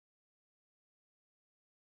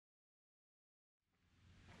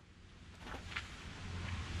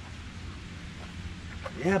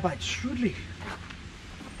The air bites shrewdly.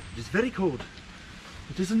 It is very cold.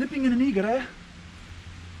 It is a nipping and an eager air.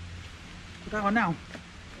 What hour now?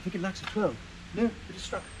 I think it lacks a 12. No, it is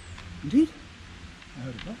struck. Indeed? I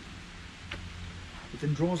heard it not. It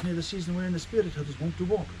then draws near the season wherein the spirit is wont to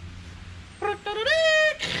walk. What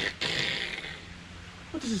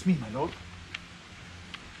does this mean, my lord?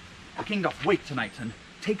 The king doth wake tonight and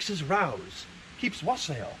takes his rouse, keeps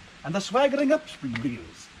wassail, and the swaggering upspring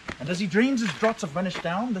reels. And as he drains his draughts of Rhenish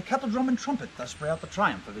down, the kettle drum and trumpet thus spray out the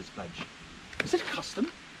triumph of his pledge. Is it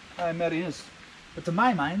custom? Aye, merry is. But to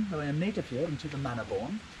my mind, though I am native here and to the manor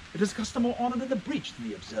born, it is custom more honoured in the breach than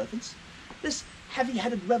the observance. This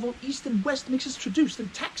heavy-headed revel east and west makes us traduced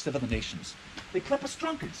and taxed of other nations. They clap us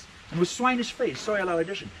drunkards, and with swinish face soil our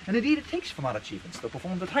addition. And indeed it takes from our achievements, though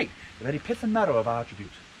performed at height, the very pith and marrow of our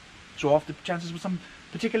attribute. So oft it chances with some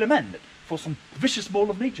particular men that for some vicious mole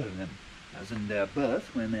of nature in them, as in their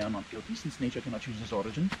birth, when they are not guilty, since nature cannot choose its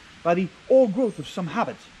origin, by the o'ergrowth of some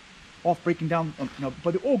habit, oft breaking down,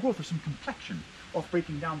 by the o'ergrowth of some complexion, oft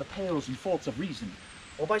breaking down the pales and faults of reason,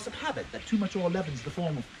 or by some habit that too much o'erleavens the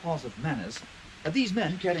form of positive manners, these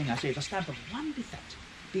men, carrying, I say, the stamp of one defect,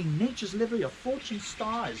 being nature's livery of fortune's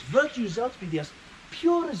star, as virtue's else be as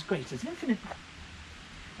pure as grace, as infinite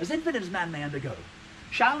as man may undergo,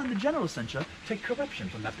 shall in the general censure take corruption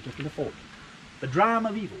from that particular fault. The dram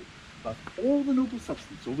of evil, but all the noble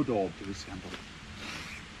substance overdaubed to his scandal.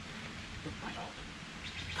 But my lord,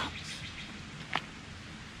 comes.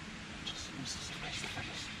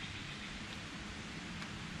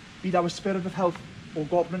 Be thou a spirit of health, or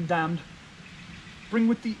goblin damned, bring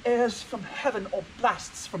with thee airs from heaven or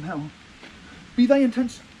blasts from hell. Be thy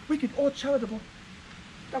intents wicked or charitable,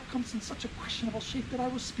 thou comest in such a questionable shape that I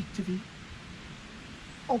will speak to thee.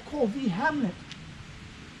 I'll call thee Hamlet,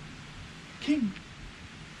 king,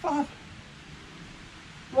 father,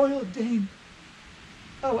 royal Dane.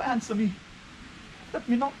 Oh, answer me. Let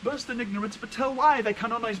me not burst in ignorance, but tell why thy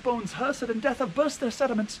canonized bones, hearsed in death, have burst their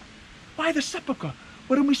sediments. Why the sepulchre,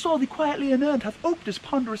 wherein we saw thee quietly inurned, hath oped his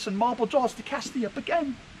ponderous and marble jaws to cast thee up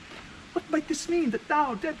again? What might this mean, that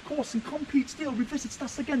thou, dead corse and complete steel, revisit'st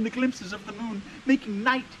thus again the glimpses of the moon, making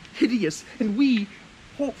night hideous, and we,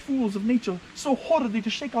 hawk fools of nature, so horridly to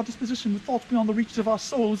shake our disposition with thoughts beyond the reaches of our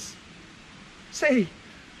souls? Say,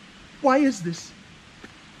 why is this?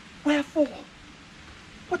 Wherefore?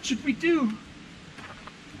 What should we do?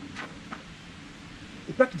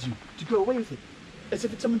 It beckons you to go away with it, as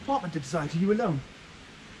if it's some apartment to desire to you alone.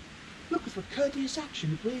 Look with what courteous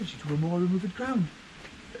action it waves you to a more removed ground.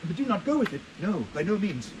 But do not go with it. No, by no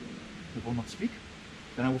means. You will not speak?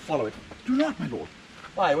 Then I will follow it. Do not, my lord.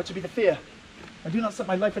 Why, what should be the fear? I do not set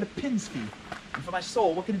my life at a pin's fee. And for my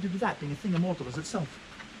soul, what can it do to that, being a thing immortal as itself?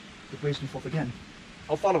 It waves me forth again.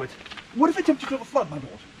 I'll follow it. What if it tempt you to the flood, my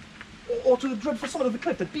lord? Or to the dreadful summit of the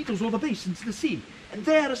cliff that beetles o'er the base into the sea, and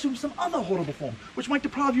there assume some other horrible form, which might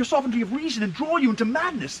deprive your sovereignty of reason and draw you into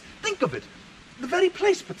madness? Think of it! The very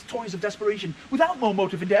place puts toys of desperation, without more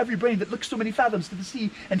motive, into every brain that looks so many fathoms to the sea,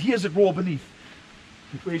 and hears it roar beneath.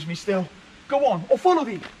 It waves me still. Go on, or follow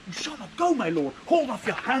thee. You shall not go, my lord. Hold off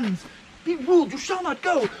your hands. Be ruled, you shall not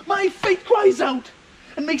go. My fate cries out,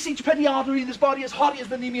 and makes each petty artery in this body as hardy as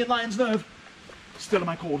the Nemean lion's nerve. Still am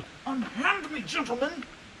I called. Unhand me, gentlemen.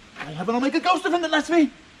 By heaven, I'll make a ghost of him that lets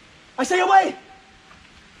me. I say away.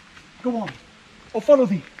 Go on, or follow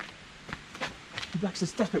thee. He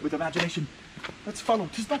waxes desperate with imagination. Let's follow.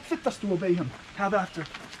 'Tis not fit thus to obey him. Have after.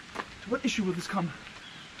 To what issue will this come?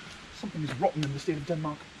 Something is rotten in the state of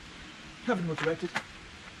Denmark. Heaven will direct it.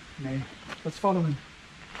 Nay, let's follow him.